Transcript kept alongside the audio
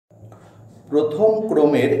প্রথম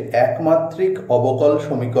ক্রমের একমাত্রিক অবকল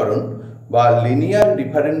সমীকরণ বা linear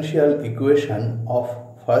differential equation of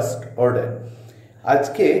first order.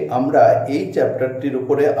 আজকে আমরা এই চ্যাপ্টারটির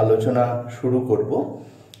উপরে আলোচনা শুরু করব।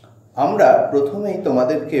 আমরা প্রথমেই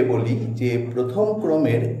তোমাদেরকে বলি যে প্রথম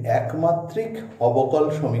ক্রমের একমাত্রিক অবকল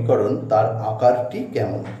সমীকরণ তার আকারটি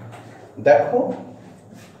কেমন। দেখো,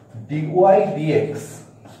 dy dx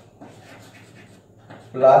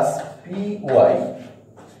প্লাস py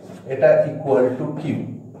এটা ইকুয়াল টু কিউ।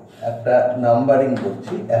 একটা নাম্বারিং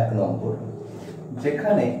করছি 1 নম্বর,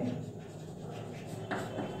 যেখানে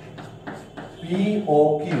p ও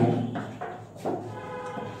q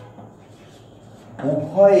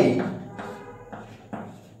উভয়ই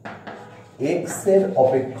x এর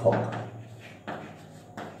অপেক্ষক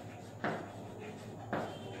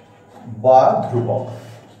বা ধ্রুবক।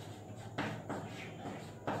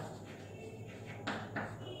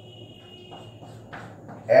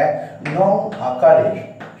 এক নং আকারে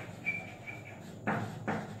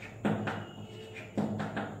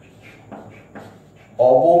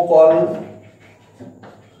অবকল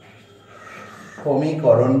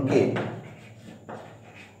সমীকরণকে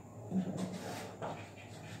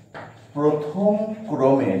প্রথম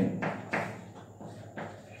ক্রমের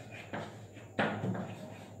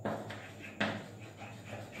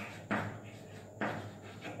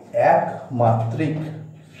একমাত্রিক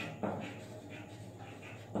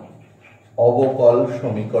অবকল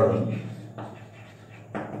সমীকরণ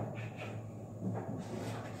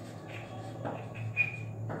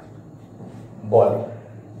বলে।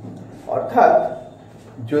 অর্থাৎ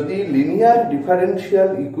যদি linear differential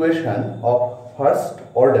equation of first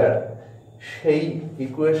order সেই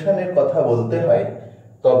ইকুয়েশনের কথা বলতে হয়,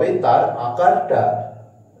 তবে তার আকারটা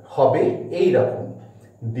হবে এই রকম,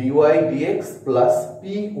 dy dx plus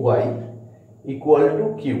py equal to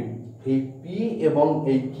Q. এই p এবং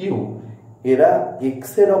এই q এরা x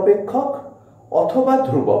এর অপেক্ষক অথবা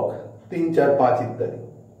ধ্রুবক, 3, 4, 5 ইত্যাদি।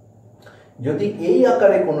 যদি এই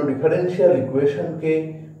আকারে কোনো ডিফারেনশিয়াল ইকুয়েশনকে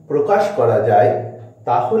প্রকাশ করা যায়,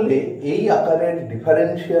 তাহলে এই আকারের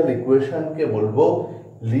ডিফারেনশিয়াল ইকুয়েশনকে বলবো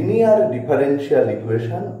linear differential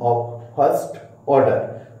equation of first order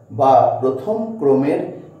বা প্রথম ক্রমের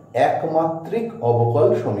একমাত্রিক অবকল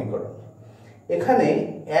সমীকরণ। এখানে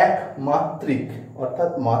একমাত্রিক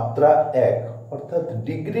অর্থাৎ মাত্রা 1 অর্থাৎ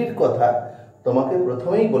ডিগ্রির কথা তোমাকে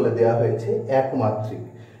প্রথমেই বলে দেওয়া হয়েছে, একমাত্রিক।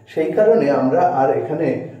 সেই কারণে আমরা আর এখানে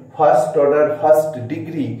ফার্স্ট অর্ডার, ফার্স্ট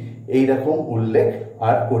ডিগ্রি এইরকম উল্লেখ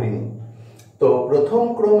আর করিনি। তো প্রথম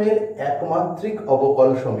ক্রমের একমাত্রিক অবকল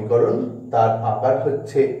সমীকরণ তার আকার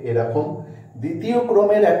হচ্ছে এরকম। দ্বিতীয়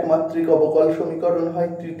ক্রমের একমাত্রিক অবকল সমীকরণ হয়,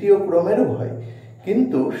 তৃতীয় ক্রমেরও হয়,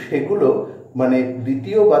 কিন্তু সেগুলো মানে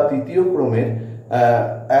দ্বিতীয় বা তৃতীয় ক্রমের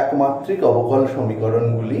একমাত্রিক অবকল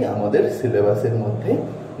সমীকরণগুলি আমাদের সিলেবাসের মধ্যে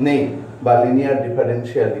নেই, বা লিনিয়ার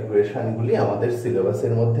ডিফারেনশিয়াল ইকুয়েশনগুলি আমাদের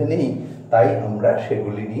সিলেবাসের মধ্যে নেই, তাই আমরা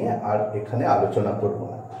সেগুলি নিয়ে আর এখানে আলোচনা করব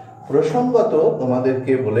না। প্রসঙ্গত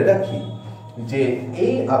তোমাদেরকে বলে রাখি যে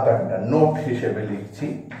এই আকারটা নোট হিসেবে লিখছি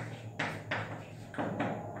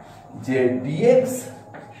যে dx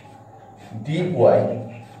dy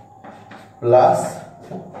প্লাস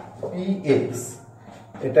px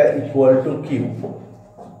এটা ইকুয়াল টু কিউ।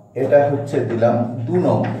 এটা হচ্ছে দিলাম 2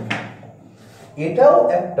 নম্বর। এটাও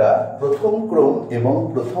একটা প্রথম ক্রম এবং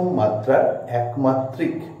প্রথম মাত্রার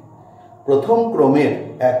একমাত্রিক, প্রথম ক্রমের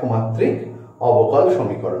একমাত্রিক অবকল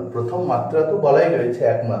সমীকরণ। প্রথম মাত্রা তো বলাই রয়েছে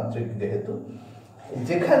একমাত্রিক, যেহেতু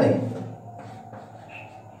যেখানে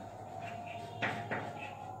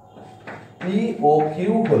p ও q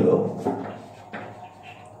হলো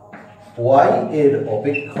y এর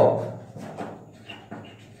অপেক্ষক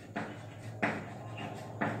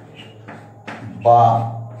বা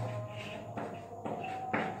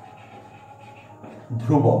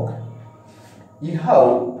ধ্রুবক। ইহাও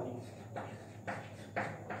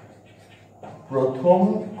প্রথম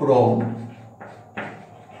ক্রম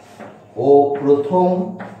ও প্রথম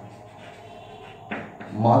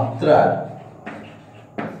মাত্রার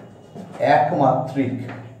একমাত্রিক,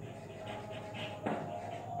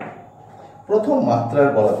 প্রথম মাত্রার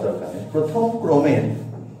বলার দরকার নেই, প্রথম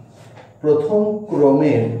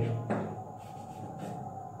ক্রমের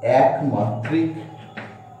একমাত্রিক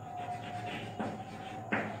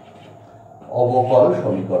অবকল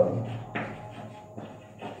সমীকরণ।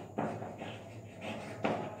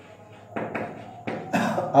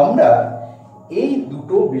 আমরা এই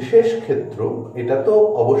দুটো বিশেষ ক্ষেত্র, এটা তো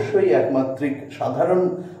অবশ্যই একমাত্রিক সাধারণ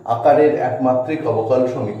আকারের একমাত্রিক অবকল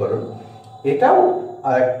সমীকরণ, এটাও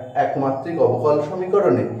একমাত্রিক অবকল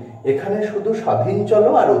সমীকরণে এখানে শুধু স্বাধীন চল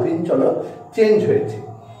আর অধীন চল চেঞ্জ হয়েছে।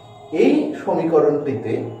 এই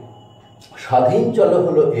সমীকরণটিতে স্বাধীন চল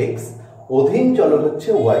হলো x, অধীন চলক হচ্ছে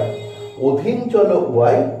ওয়াই, অধীন চলক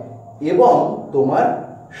ওয়াই এবং তোমার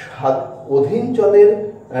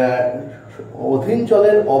অধীন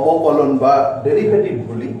চলের অবকলন বা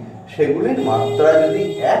ডেরিভেটিভগুলি সেগুলির মাত্রা যদি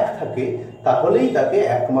এক থাকে তাহলেই তাকে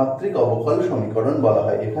একমাত্রিক অবকল সমীকরণ বলা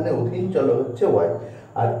হয়। এখানে অধীন চলক হচ্ছে ওয়াই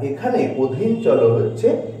আর এখানে অধীন চলক হচ্ছে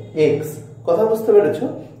এক্স। কথা বুঝতে পেরেছো?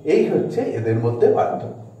 এই হচ্ছে এদের মধ্যে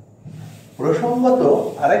পার্থক্য। প্রসঙ্গত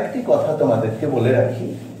আরেকটি কথা তোমাদেরকে বলে রাখি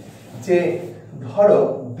যে ধরো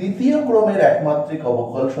দ্বিতীয় ক্রমের একমাত্রিক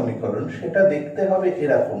অবকল সমীকরণ সেটা দেখতে হবে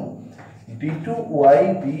এরকম, d2y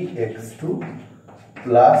dx2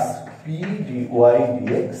 plus p dy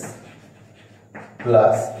dx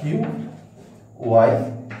plus qy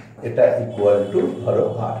এটা ইকুয়াল টু ধরো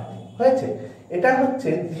r হয়েছে। এটা হচ্ছে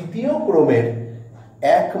দ্বিতীয় ক্রমের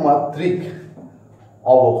একমাত্রিক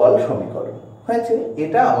অবকল সমীকরণ হয়েছে।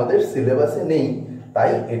 এটা আমাদের সিলেবাসে নেই,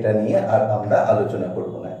 তাই এটা নিয়ে আর আমরা আলোচনা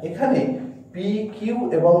করব না। এখানে পি কিউ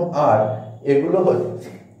এবং আর এগুলো হচ্ছে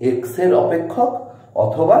এক্স এর অপেক্ষক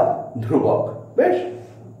অথবা ধ্রুবক। বেশ,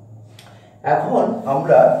 এখন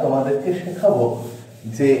আমরা তোমাদেরকে শেখাবো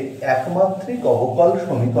যে একমাত্রিক অবকল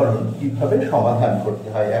সমীকরণ কিভাবে সমাধান করতে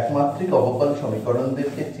হয়। একমাত্রিক অবকল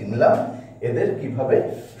সমীকরণদেরকে চিনলাম, এদের কিভাবে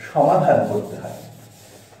সমাধান করতে হয়।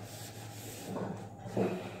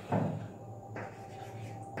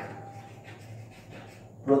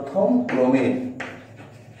 প্রথম ক্রমের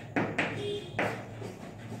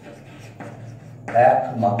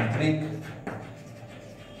একমাত্রিক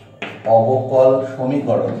অবকল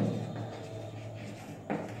সমীকরণ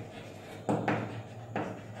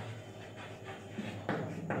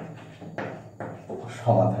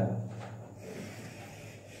সমাধান।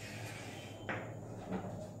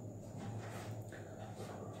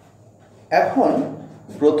 এখন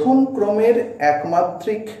প্রথম ক্রমের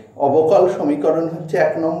একমাত্রিক অবকল সমীকরণ হচ্ছে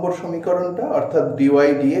এক নম্বর সমীকরণটা, অর্থাৎ dy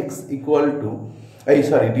dx equal to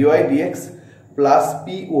dy dx plus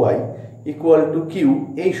py equal to q,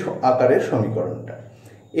 এই আকারের সমীকরণটা।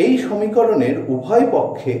 এই সমীকরণের উভয়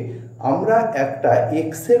পক্ষে আমরা একটা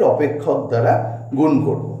x এর অপেক্ষক দ্বারা গুণ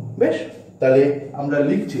করব। বেশ, তাহলে আমরা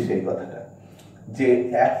লিখছি সেই কথাটা যে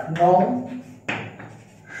এক নং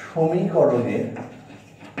সমীকরণের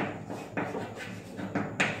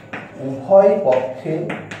উভয় পক্ষে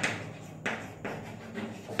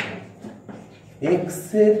x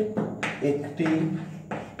এর একটি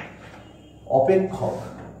অপেক্ষক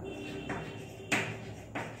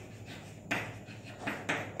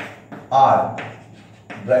আর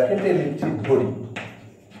ব্র্যাকেটে লিখছি ধরি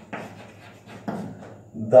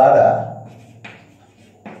দ্বারা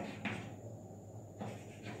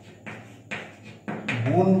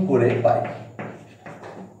গুণ করে পাই।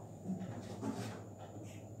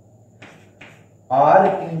 r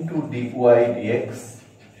into dy dx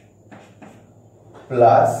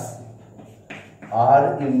plus r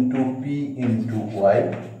into p into y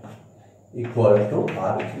equal to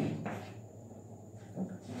rq।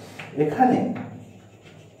 এখানে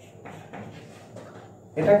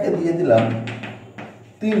এটাকে দিয়ে দিলাম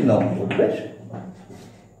 3 নম্বর। বেশ,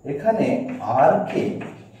 এখানে r কে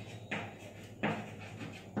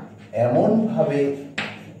এমন ভাবে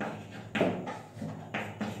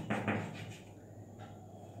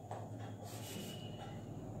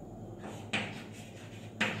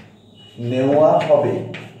নেওয়া হবে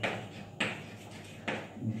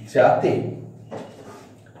যাতে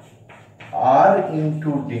r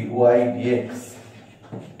into dy dx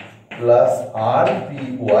plus r py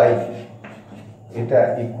এটা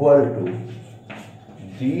equal to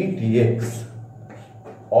d dx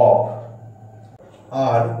of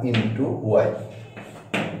r into y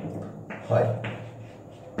হয়।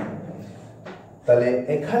 তাহলে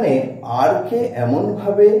এখানে r কে এমন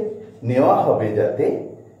ভাবে নেওয়া হবে যাতে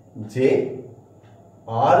যে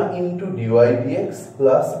r into dy dx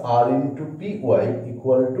plus r into py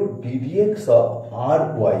equal to d dx of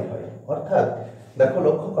ry হয়। অর্থাৎ দেখো,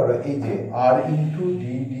 লক্ষ্য করো, এই যে r into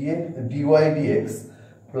dy dx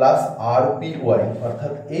plus r py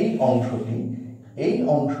অর্থাৎ এই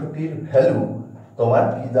অংশটির ভ্যালু তোমার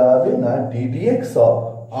কি দাঁড়াবে না d dx of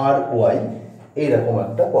ry এইরকম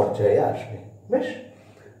একটা পর্যায়ে আসবে। বেশ,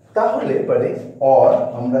 তাহলে এবারে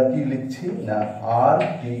আমরা কি লিখছি না r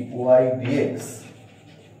dy dx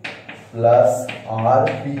plus r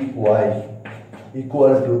py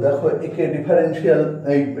equal to, দেখো একে ডিফারেন্সিয়াল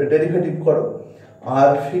ডেরিভেটিভ করো,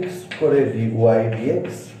 r ফিক্সড করে dy dx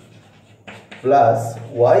plus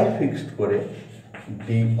y fixed করে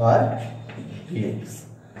dr dx।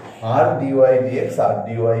 r dy dx আর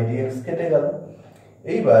dy dx কেটে গেল।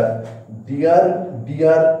 এইবার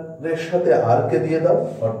dr এর সাথে r কে দিয়ে দাও,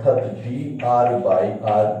 অর্থাৎ dr বাই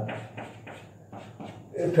r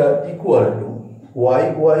এটা ইকুয়াল টু ওয়াই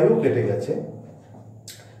ওয়াইও কেটে গেছে,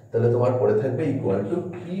 তাহলে তোমার পরে থাকবে equal to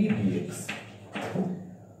P dx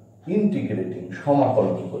integrating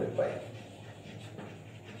সমাকলন করে পাই।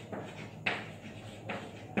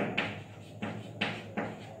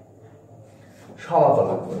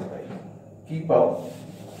 সমাকলন করে পাই কি পাও,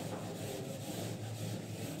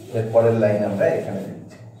 এর পরের লাইন আমরা এখানে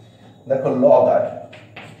দিচ্ছি। দেখো লগ আর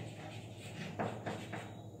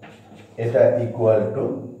এটা ইকুয়াল টু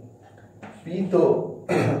পি, তো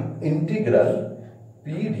ইন্টিগ্রাল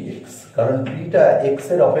পি ডিএক্স, কারণ পিটা এক্স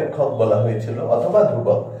এর অপেক্ষক বলা হয়েছিল, অথবা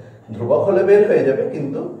ধ্রুবক, ধ্রুবক হলে বের হয়ে যাবে,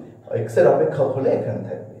 কিন্তু এক্স এর অপেক্ষক হলে এখানে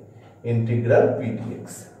থাকবে ইন্টিগ্রাল পি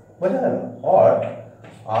ডিএক্স, বুঝা গেল? অর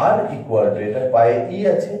আর ইকুয়াল টু, এটা পায়ে ই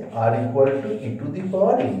আছে, আর equal to E to the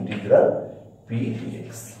power integral P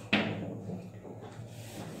dx.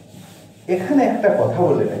 এখানে একটা কথা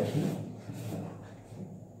বলে রাখি,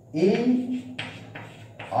 এই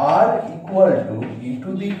আর equal to E to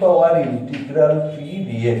the power integral P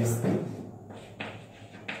dx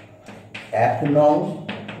এক নং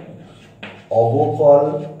অবকল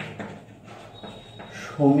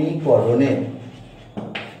সমীকরণে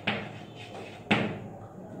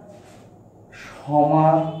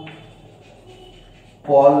সমাকল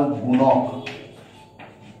গুণক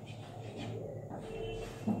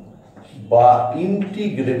বা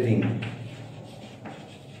ইন্টিগ্রেটিং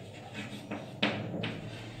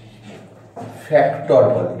ফ্যাক্টর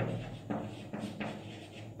বলে।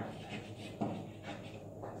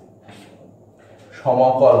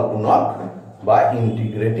 সমাকল গুণক বা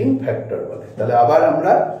ইন্টিগ্রেটিং ফ্যাক্টর বলে। তাহলে আবার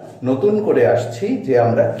আমরা নতুন করে আসছি যে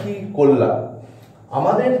আমরা কি করলাম।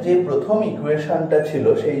 আমাদের যে প্রথম ইকুয়েশনটা ছিল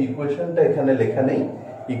সেই ইকুয়েশনটা এখানে লেখা নেই।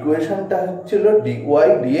 ইকুয়েশনটা হচ্ছিল dy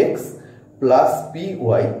dx plus P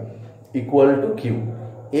Y equal to Q.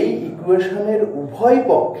 এই ইকুয়েশনের উভয়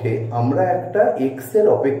পক্ষে আমরা একটা এক্স এর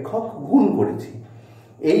অপেক্ষক গুণ করেছি।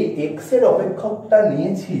 এই এক্স এর অপেক্ষকটা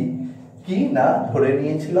নিয়েছি কি না, ধরে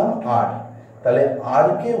নিয়েছিলাম আর। তাহলে আর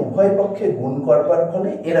কে উভয় পক্ষে গুণ করবার ফলে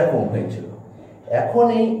এরকম হয়েছিল। এখন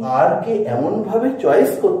এই আর কে এমন ভাবে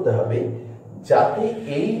চয়েস করতে হবে যাতে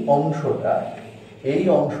এই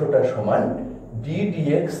অংশটা সমান D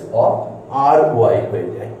dx of R Y হয়ে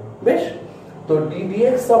যায়। বেশ, তো D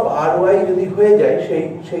dx of R Y যদি হয়ে যায়,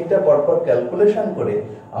 সেইটা পরপর ক্যালকুলেশন করে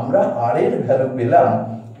আমরা আর এর ভ্যালু পেলাম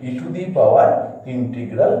ই to the power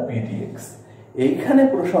integral P dx. এইখানে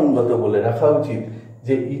প্রসঙ্গত বলে রাখা উচিত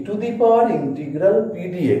যে ই to the power integral P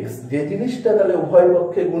dx যে জিনিসটা তাহলে উভয়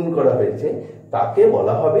পক্ষে গুণ করা হয়েছে তাকে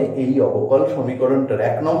বলা হবে এই অবকল সমীকরণটার,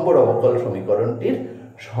 এক নম্বর অবকল সমীকরণটির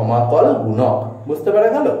সমাকল গুণক। বুঝতে পারা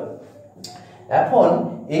গেল? এখন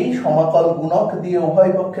এই সমাকল গুণক দিয়ে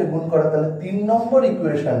উভয় পক্ষে গুণ করা, তাহলে 3 নম্বর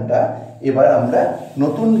ইকুয়েশনটা এবার আমরা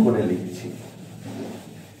নতুন করে লিখছি।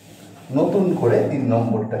 নতুন করে 3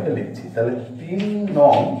 নম্বরটাকে লিখছি। তাহলে 3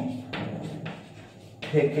 নং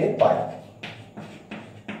থেকে পাই।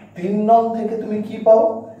 3 নং থেকে তুমি কি পাও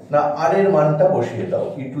না, আর এর মানটা বসিয়ে দাও,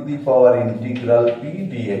 ই to the power integral P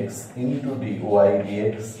dx into D Y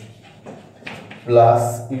dx plus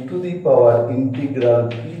E to the power integral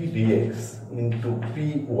P dx into py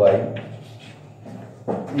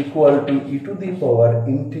equal to e to the power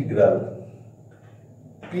integral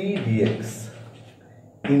p dx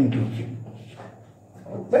into q।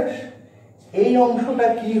 বেশ, এই অংশটা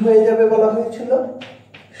কি হয়ে যাবে বলা হয়েছিল,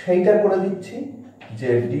 সেইটা করে দিচ্ছি যে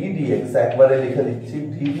ডি ডিএক্স, একবারে লিখে দিচ্ছি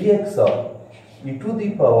D dx of E to the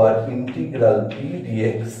power integral P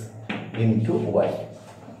dx into Y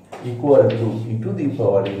equal to E to the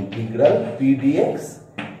power integral P dx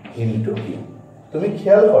into Q. তুমি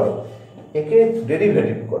খেয়াল করো, একে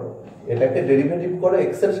ডেরিভেটিভ করো, এটাকে ডেরিভেটিভ করো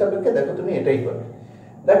এক্স এর সাপেক্ষে, দেখো তুমি এটাই করো।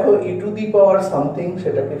 দেখো ই টু দি পাওয়ার সামথিং,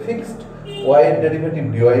 সেটাকে ফিক্সড, ওয়াই এর derivative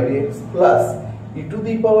dy dx plus E to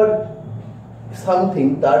the power something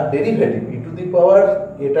তার ডেরিভেটিভ, ই টু দি পাওয়ার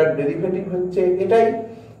এটার ডেরিভেটিভ হচ্ছে এটাই,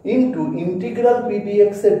 ইন্টু ইন্টিগ্রাল পি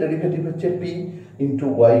ডিএক্স এর ডেরিভেটিভ হচ্ছে পি ইন্টু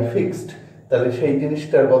ওয়াই ফিক্সড। তাহলে সেই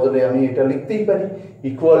জিনিসটার বদলে আমি এটা লিখতেই পারি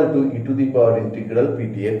equal to E to the power integral P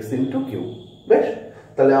dx into Q. বেশ,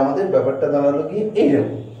 তাহলে আমাদের ব্যাপারটা দাঁড়ালো গিয়ে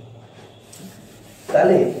এইরকম।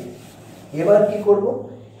 তাহলে এবার কি করব,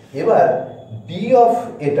 এবার ডি অফ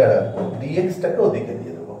এটা ডিএক্সটাকে ওদিকে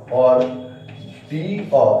দিয়ে দেবো, or D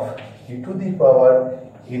of E to the power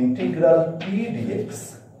integral P dx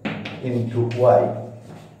into Y,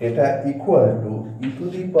 এটা equal to E to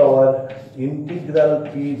the power integral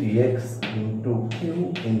P dx into Q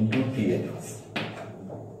into dx.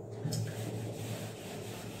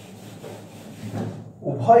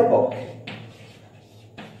 উভয় পক্ষে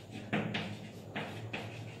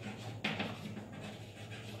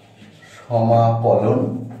সমাকলন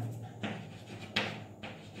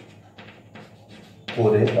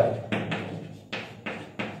করে পাই।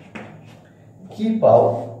 কি পাও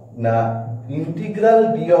না ইন্টিগ্রাল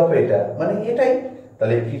ডি অফ এটা মানে এটাই,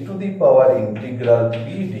 তাহলে e to the power integral p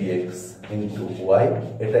dx into y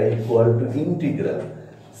এটা ইকুয়াল টু ইন্টিগ্রাল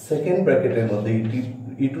সেকেন্ড ব্র্যাকেটের মধ্যে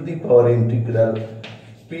e to the power integral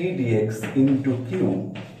p dx into q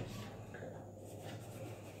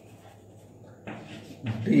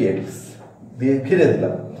dx দিয়ে ঘিরে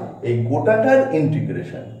দিলাম। এই গোটাটার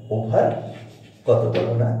ইন্টিগ্রেশন ওভার কত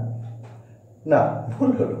বলো না, না ভুল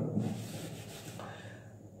হলো,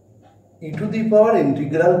 e to the power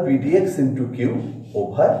integral p dx into q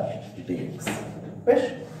over dx। বেশ,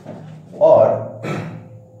 और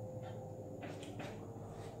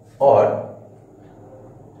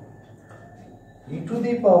e to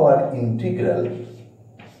the power integral,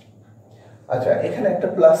 আচ্ছা এখানে একটা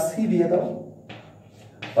প্লাস সি দিয়ে দাও,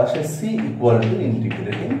 পাশে C equal to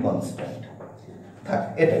integrating constant থাক,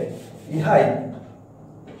 এটাই ইহাই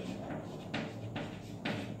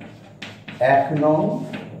 1 নং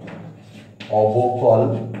অবকল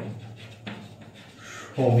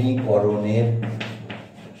সমীকরণের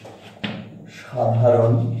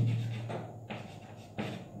সাধারণ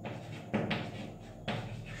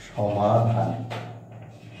সমাধান।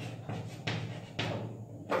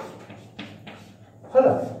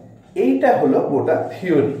 হলো, এইটা হলো গোটা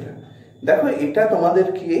থিওরিটা। দেখো এটা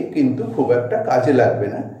তোমাদেরকে কিন্তু খুব একটা কাজে লাগবে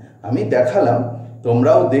না, আমি দেখালাম,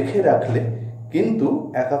 তোমরাও দেখে রাখলে, কিন্তু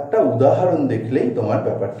এক একটা উদাহরণ দেখলেই তোমার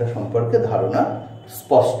ব্যাপারটা সম্পর্কে ধারণা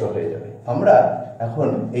স্পষ্ট হয়ে যাবে। আমরা এখন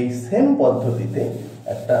এই সেম পদ্ধতিতে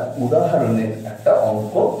একটা উদাহরণের একটা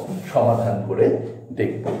অঙ্ক সমাধান করে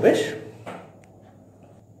দেখব। বেশ,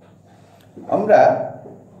 আমরা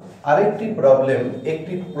আরেকটি প্রবলেম,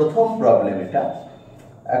 একটি প্রথম প্রবলেম, এটা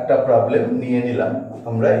একটা প্রবলেম নিয়ে নিলাম,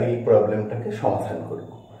 আমরা এই প্রবলেমটাকে সমাধান করব।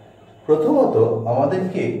 প্রথমত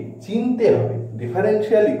আমাদেরকে চিনতে হবে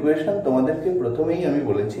ডিফারেনশিয়াল ইকুয়েশন। তোমাদেরকে প্রথমেই আমি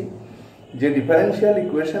বলেছি যে ডিফারেনশিয়াল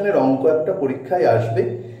ইকুয়েশনের অঙ্ক একটা পরীক্ষায় আসবে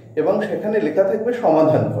এবং সেখানে লেখা থাকবে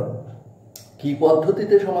সমাধান করো। কি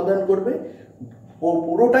পদ্ধতিতে সমাধান করবে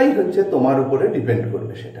পুরোটাই হচ্ছে তোমার উপরে ডিপেন্ড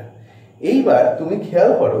করবে সেটা। এইবার তুমি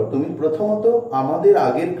খেয়াল করো, তুমি প্রথমত আমাদের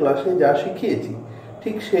আগের ক্লাসে যা শিখিয়েছি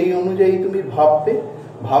ঠিক সেই অনুযায়ী তুমি ভাববে,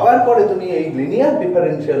 ভাবার পরে তুমি এই লিনিয়ার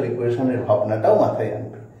ডিফারেনশিয়াল ইকুয়েশনের ভাবনাটাও মাথায়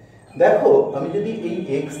আনবে। দেখো আমি যদি এই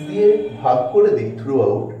x দিয়ে ভাগ করে দিই থ্রু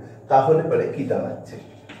আউট, তাহলে পরে কি দাঁড়াচ্ছে,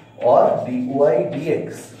 or dy dx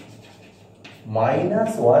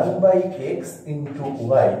minus 1 by x into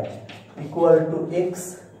y equal to x।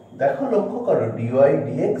 দেখো লক্ষ্য করো, dy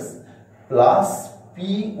dx plus py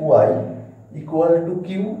equal to q,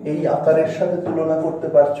 এই আকারের সাথে তুলনা করতে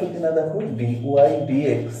পারছো কিনা দেখো, dy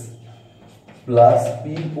dx plus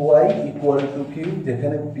py equal to q,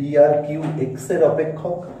 যেখানে p আর q x এর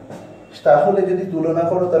অপেক্ষক। তাহলে যদি তুলনা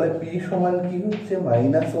করো তাহলে p সমান কি হচ্ছে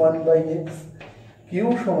 -1/x, q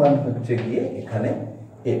সমান হচ্ছে গিয়ে এখানে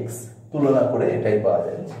x, তুলনা করে এটাই পাওয়া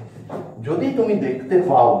যাচ্ছে। যদি তুমি দেখতে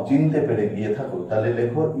পাও, চিনতে পেরে গিয়ে থাকো, তাহলে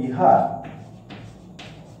লেখো ইহা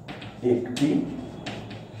একটি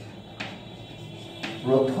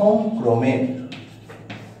প্রথম ক্রমের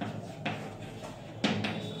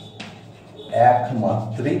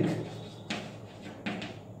একমাত্রিক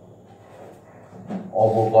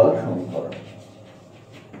অবকল সমীকরণ।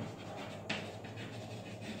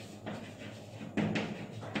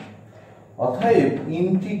 অতএব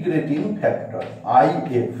ইন্টিগ্রেটিং ফ্যাক্টর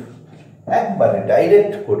IF, একবারে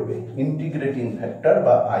ডাইরেক্ট করবে ইন্টিগ্রেটিং ফ্যাক্টর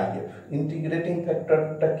বা IF। ইন্টিগ্রেটিং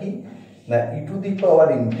ফ্যাক্টরটা কি না e to the power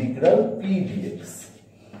integral p dx,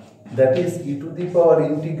 that is e to the power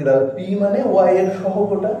integral p মানে y এর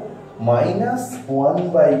সহগটা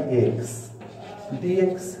 -1/x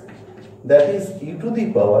dx, that is e to the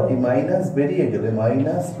power, এই minus বেরিয়ে গেলে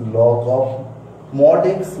minus log of mod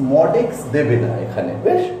x, mod x দেবে না এখানে,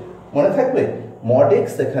 বেশ মনে থাকবে, mod x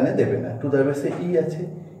এখানে দেবে না, টু দ্য বেসে e আছে,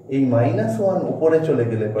 এই -1 উপরে চলে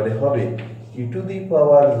গেলে পরে হবে e to the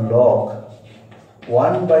power log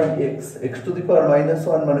 1/x, x to the power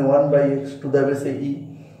 -1 মানে 1/x টু দ্য বেসে e,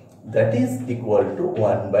 that is equal to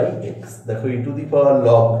 1/x। দেখো e to the power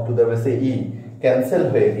log to the বেসে e ক্যান্সেল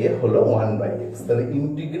হয়ে গিয়ে হলো 1/x, তাহলে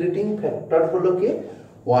ইন্টিগ্রেটিং ফ্যাক্টর হলো কি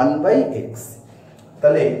 1/x।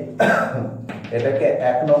 তাহলে এটাকে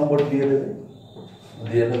 1 নম্বর দিয়ে দেবে,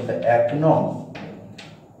 দিয়ে দেবে 1 নং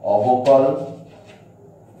অবকল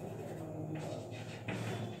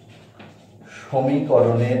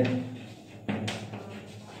সমীকরণের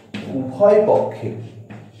উভয় পক্ষে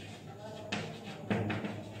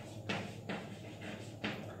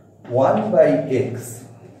ওয়ান বাই এক্স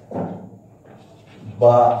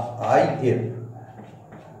বা IF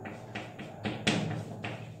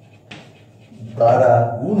দ্বারা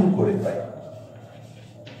গুণ করে পাই।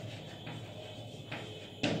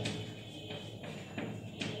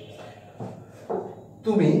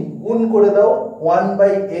 তুমি গুণ করে দাও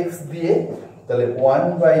 1/x দিয়ে, তাহলে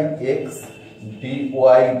 1/x dy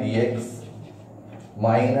dx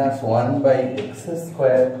minus 1/x²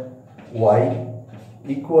 y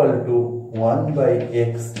equal to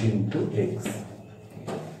 1/x into x।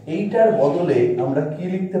 এইটার বদলে আমরা কি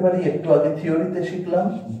লিখতে পারি? একটু আগে থিওরিতে শিখলাম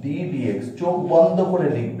d dx, চোখ বন্ধ করে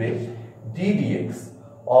লিখবে d dx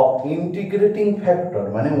of integrating factor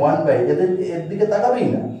মানে 1/, এর দিকে তাকাবেই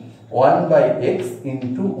না, 1/x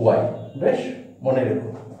into y, বেশ মনে রেখো,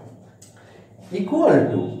 ইকুয়াল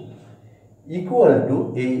টু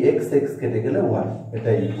এই x কেটে গেলে 1,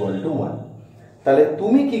 এটা ইকুয়াল টু 1। তাহলে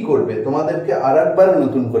তুমি কি করবে? তোমাদেরকে আরেকবার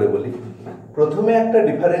নতুন করে বলি, প্রথমে একটা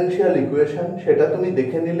ডিফারেন্সিয়াল ইকুয়েশন, সেটা তুমি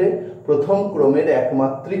দেখে নিলে প্রথম ক্রমের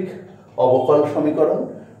একমাত্রিক অবকল সমীকরণ,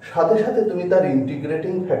 সাথে সাথে তুমি তার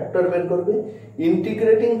ইন্টিগ্রেটিং ফ্যাক্টর বের করবে।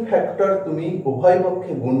 ইন্টিগ্রেটিং ফ্যাক্টর তুমি উভয়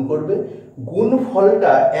পক্ষে গুণ করবে,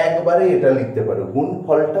 গুণফলটা একবারে এটা লিখতে পারো,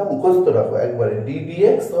 গুণফলটা মুখস্থ রাখো একবারে, d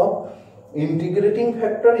dx of integrating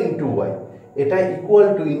factor into Y, এটা ইকুয়াল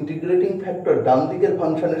টু ইন্টিগ্রেটিং ফ্যাক্টর ডান দিকের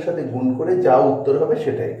ফাংশনের সাথে গুণ করে যা উত্তর হবে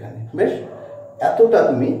সেটা এখানে। বেশ, এতটা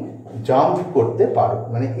তুমি জাম্প করতে পারো,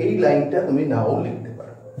 মানে এই লাইনটা তুমি নাও লিখতে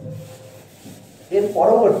পারো। এর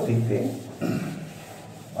পরবর্তীতে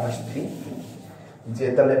আসছি যে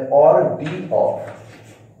তাহলে or d of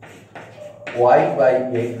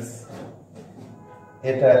y/x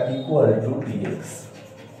এটা ইকুয়াল টু dx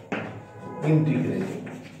ইন্টিগ্রেটিং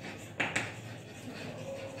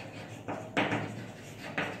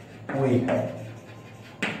ওই হয়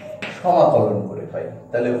সমাকলন করে পাই,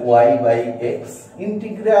 তাহলে y/x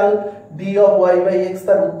integral d of y/x,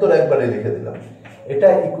 তার উত্তর একবারে লিখে দিলাম, এটা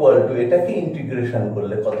ইকুয়াল টু, এটাকে ইন্টিগ্রেশন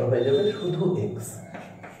করলে কত হয়ে যাবে? শুধু x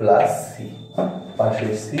প্লাস c, পাশে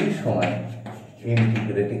c সমান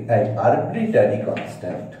integrating arbitrary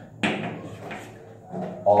constant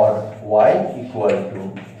or y equal to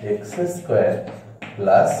x²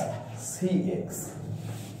 plus cx।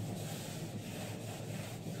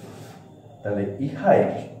 তাহলে ইহাই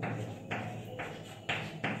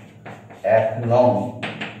 1 নং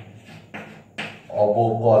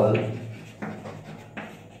অবকল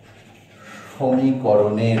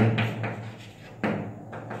সমীকরণের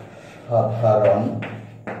সাধারণ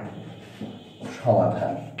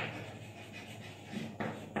সমাধান।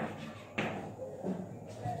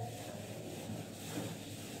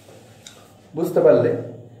 বুঝতে পারলে?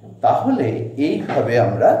 তাহলে এইভাবে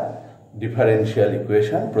আমরা ডিফারেন্সিয়াল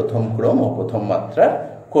ইকুয়েশন প্রথম ক্রম ও প্রথম মাত্রা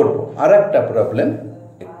করব। আর একটা প্রবলেম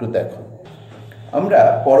একটু দেখো, আমরা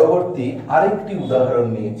পরবর্তী আরেকটি উদাহরণ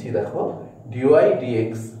নিয়েছি, দেখো dy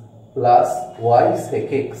dx plus y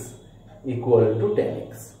sec x equal to tan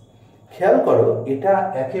x। খেয়াল করো, এটা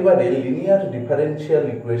একেবারে লিনিয়ার ডিফারেন্সিয়াল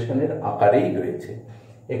ইকুয়েশনের আকারেই রয়েছে।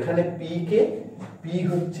 এখানে p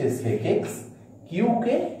হচ্ছে sec x,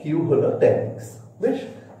 q হলো tan x। বেশ,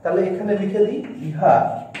 তাহলে এখানে লিখে দিই, ইহা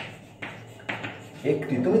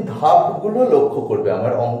একটি, তুমি ধাপগুলো লক্ষ্য করবে,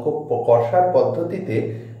 আমার অঙ্ক কষার পদ্ধতিতে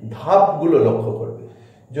ধাপগুলো লক্ষ্য করবে।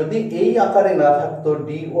 যদি এই আকারে না থাকতো,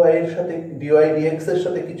 dy dx এর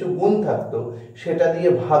সাথে কিছু গুণ থাকতো, সেটা দিয়ে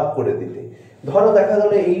ভাগ করে দিতে। ধরো দেখা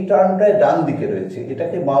গেল এই টার্মটায় ডান দিকে রয়েছে,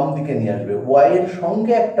 এটাকে বাম দিকে নিয়ে আসবে, y এর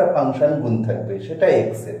সঙ্গে একটা ফাংশন গুণ থাকবে, সেটা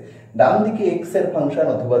x এর, ডান দিকে x এর ফাংশন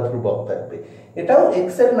অথবা ধ্রুবক থাকবে, এটাও x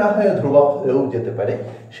এর না হয়ে ধ্রুবক হয়েও যেতে পারে,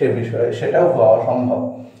 সে বিষয়ে সেটাও হওয়া সম্ভব।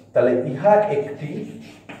 তাহলে ইহা একটি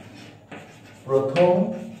প্রথম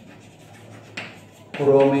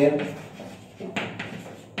ক্রমের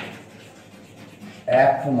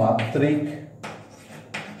একমাত্রিক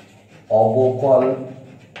অবকল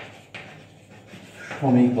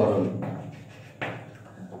সমীকরণ।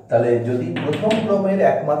 তাহলে যদি প্রথম ক্রমের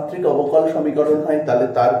একমাত্রিক অবকল সমীকরণ হয়, তাহলে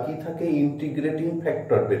তার কি থাকে? ইন্টিগ্রেটিং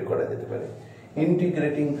ফ্যাক্টর বের করা যেতে পারে।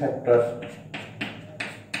 ইন্টিগ্রেটিং ফ্যাক্টর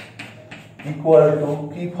ইকুয়াল টু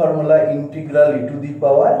কি formula? Integral E to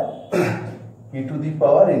the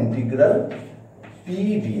power integral p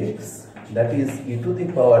dx, that is e to the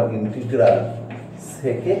power integral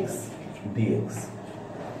sec x dx।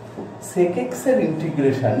 sec x এর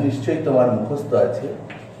ইন্টিগ্রেশন নিশ্চয়ই তোমার মুখস্থ আছে,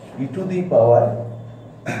 e to the power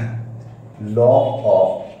log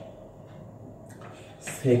of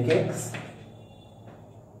sec x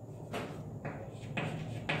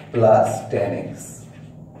plus tan x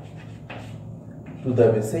to the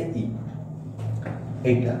base e।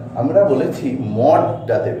 এইটা আমরা বলেছি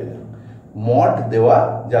মডটা দেবে না, মড দেওয়া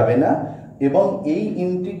যাবে না, এবং এই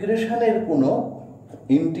ইন্টিগ্রেশনের কোনো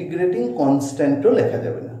ইন্টিগ্রেটিং কনস্ট্যান্টও লেখা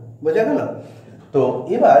যাবে না। বোঝা গেল? তো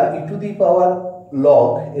এবার ই টু দি পাওয়ার লগ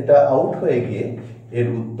এটা আউট হয়ে গিয়ে এর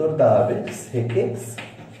উত্তর দাঁড়াবে sec x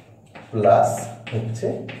প্লাস হচ্ছে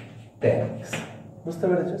tan x। বুঝতে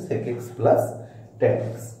পেরেছো? sec x plus tan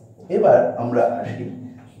x। এবার আমরা আসি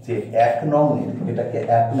যে 1 নং এর, এটাকে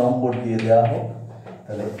 1 নম্বর দিয়ে দেওয়া হোক,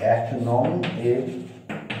 তাহলে 1 নং এর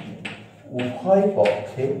উভয়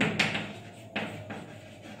পক্ষে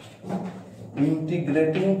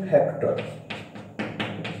ইন্টিগ্রেটিং ফ্যাক্টর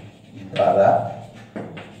দ্বারা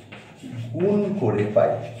গুণ করে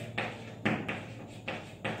পাই।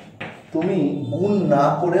 তুমি গুণ না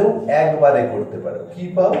করেও একবারে করতে পারো। কি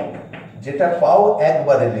পাও? যেটা পাও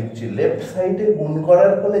একবারে লিখছি, লেফট সাইডে গুণ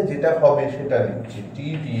করার ফলে যেটা হবে সেটা লিখছি, টি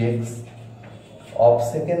ডিএক্স অফ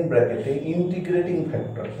সেকেন্ড ব্র্যাকেটে integrating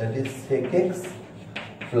factor that is sec x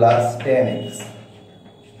plus tan x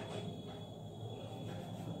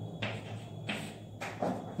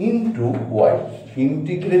into Y,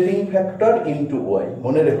 integrating factor into Y.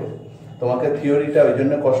 মনে রেখো, তোমাকে থিওরিটা ওই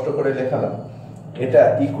জন্য কষ্ট করে লেখালাম। এটা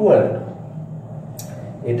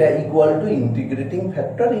equal to integrating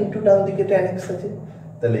factor into ডান দিকে tan x আছে,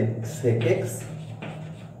 তাহলে sec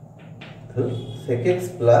x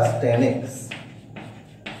plus tan x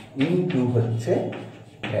into হচ্ছে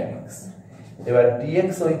tan x। এবার dx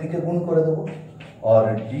ওই দিকে গুণ করে দেবো, আর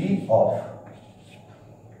d of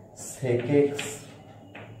sec x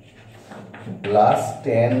plus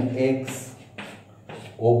tan x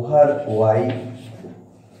over y,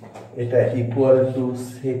 এটা equal to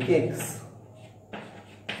sec x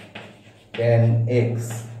tan x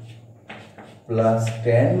plus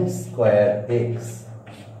tan square x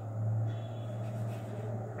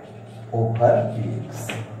over dx।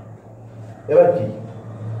 এবার কি?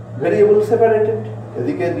 ভেরিয়েবল সেপারেটেড,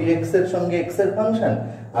 এদিকে dx এর সঙ্গে x এর function,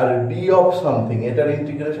 R d of something এটার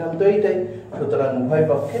ইন্টিগ্রেশন তো এইটাই, সুতরাং উভয়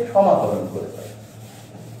পক্ষে সমাকলন করে পাই।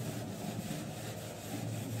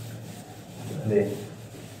 তাহলে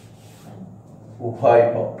উভয়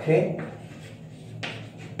পক্ষে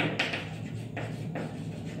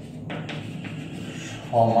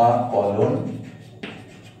সমাকলন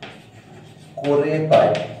করে পাই।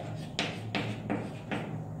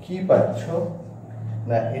 কি পাচ্ছ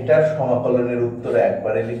না, এটার সমাকলনের উত্তর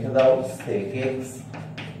একবারে লিখে দাও, sec x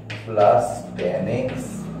plus tan x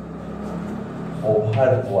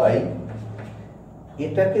over y।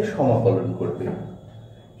 এটাকে সমাকলন করবে,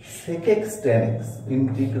 sec x tan x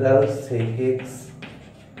integral sec x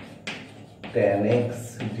tan x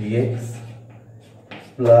dx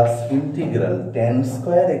plus integral tan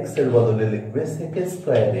square x এর বদলে লিখবে sec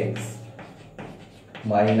square x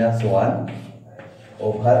minus 1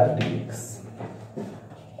 over dx,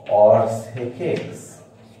 और sec x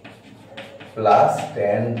plus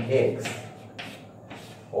tan x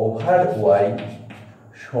over y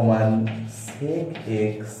समान sec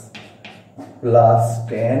x plus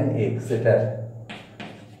tan x এটা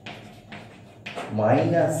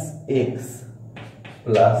minus x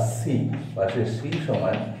plus c পাশে c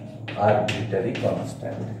সমান arbitrary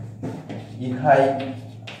constant. ইহাই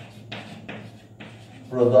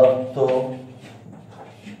প্রদত্ত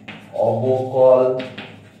অবকল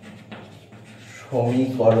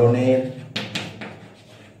সমীকরণের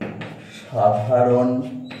সাধারণ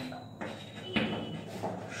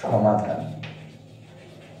সমাধান।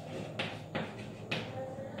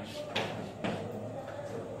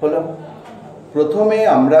 হলো, প্রথমে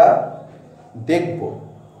আমরা দেখব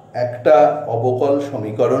একটা অবকল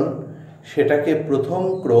সমীকরণ, সেটাকে প্রথম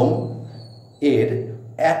ক্রম এর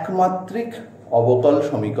একমাত্রিক অবকল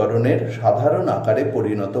সমীকরণের সাধারণ আকারে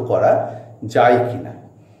পরিণত করা যায় কিনা।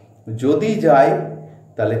 যদি যায়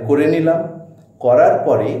তাহলে করে নিলাম, করার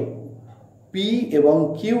পরে পি এবং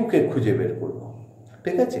কিউকে খুঁজে বের করব।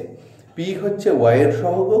 ঠিক আছে, পি হচ্ছে ওয়াই এর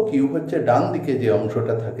সহগ, কিউ হচ্ছে ডান দিকে যে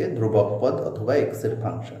অংশটা থাকে ধ্রুবক পদ অথবা এক্স এর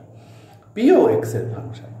ফাংশন, পিও এক্স এর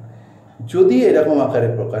ফাংশন। যদি এরকম আকারে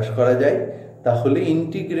প্রকাশ করা যায় তাহলে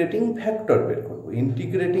ইন্টিগ্রেটিং ফ্যাক্টর বের করব।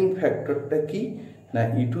 ইন্টিগ্রেটিং ফ্যাক্টরটা কি না,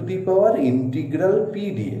 ই to the power integral P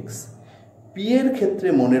dx. P এর ক্ষেত্রে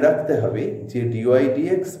মনে রাখতে হবে যে dy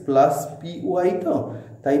dx plus P Y, তো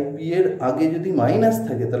তাই পি এর আগে যদি মাইনাস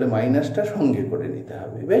থাকে তাহলে মাইনাসটা সঙ্গে করে নিতে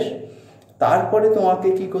হবে। বেশ, তারপরে তোমাকে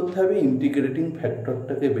কি করতে হবে, ইন্টিগ্রেটিং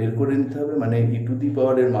ফ্যাক্টরটাকে বের করে নিতে হবে, মানে ই টু দি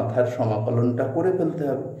পাওয়ারের মাথার সমাকলনটা করে ফেলতে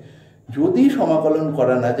হবে। যদি সমাকলন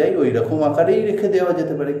করা না যায় ওই রকম আকারেই রেখে দেওয়া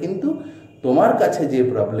যেতে পারে, কিন্তু তোমার কাছে যে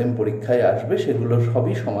প্রবলেম পরীক্ষায় আসবে সেগুলো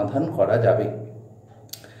সবই সমাধান করা যাবে।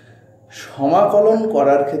 সমাকলন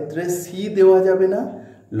করার ক্ষেত্রে সি দেওয়া যাবে না,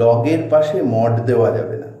 লগের পাশে মড দেওয়া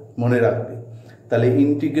যাবে না, মনে রাখবে। তাহলে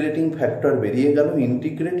ইন্টিগ্রেটিং ফ্যাক্টর বেরিয়ে গেল।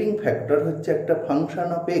 ইন্টিগ্রেটিং ফ্যাক্টর হচ্ছে একটা ফাংশন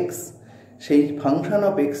অফ এক্স, সেই ফাংশন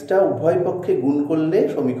অফ এক্সটা উভয় পক্ষে গুণ করলে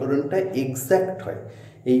সমীকরণটা এক্স্যাক্ট হয়।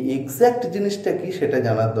 এই এক্স্যাক্ট জিনিসটা কি সেটা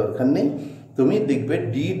জানার দরকার নেই, তুমি দেখবে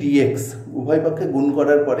ডি ডিএক্স উভয় পক্ষে গুণ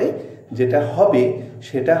করার পরে যেটা হবে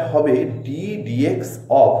সেটা হবে D dx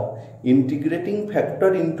of integrating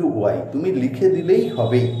factor into Y তুমি লিখে দিলেই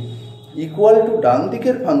হবে, ইকুয়াল টু ডান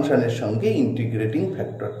দিকের ফাংশনের সঙ্গে ইন্টিগ্রেটিং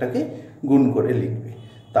ফ্যাক্টরটাকে গুণ করে লিখবে।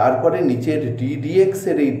 তারপরে নিচের ডিএক্স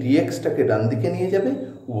এর এই ডিএক্সটাকে ডান দিকে নিয়ে যাবে,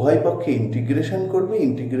 উভয় পক্ষে ইন্টিগ্রেশন করবে।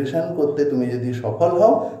 ইন্টিগ্রেশন করতে তুমি যদি সফল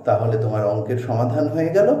হও তাহলে তোমার অঙ্কের সমাধান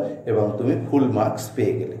হয়ে গেল এবং তুমি ফুল মার্কস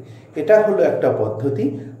পেয়ে গেলে। এটা হলো একটা পদ্ধতি।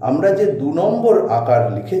 আমরা যে 2 নম্বর আকার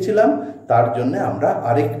লিখেছিলাম তার জন্য আমরা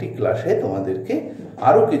আরেকটি ক্লাসে তোমাদেরকে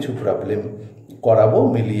আরও কিছু প্রবলেম করাবো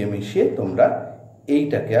মিলিয়ে মিশিয়ে। তোমরা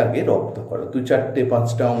এইটাকে আগে রপ্ত করো, 2, 4,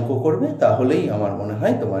 5টা অঙ্ক করবে, তাহলেই আমার মনে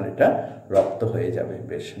হয় তোমার এটা রপ্ত হয়ে যাবে।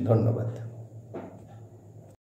 বেশ, ধন্যবাদ।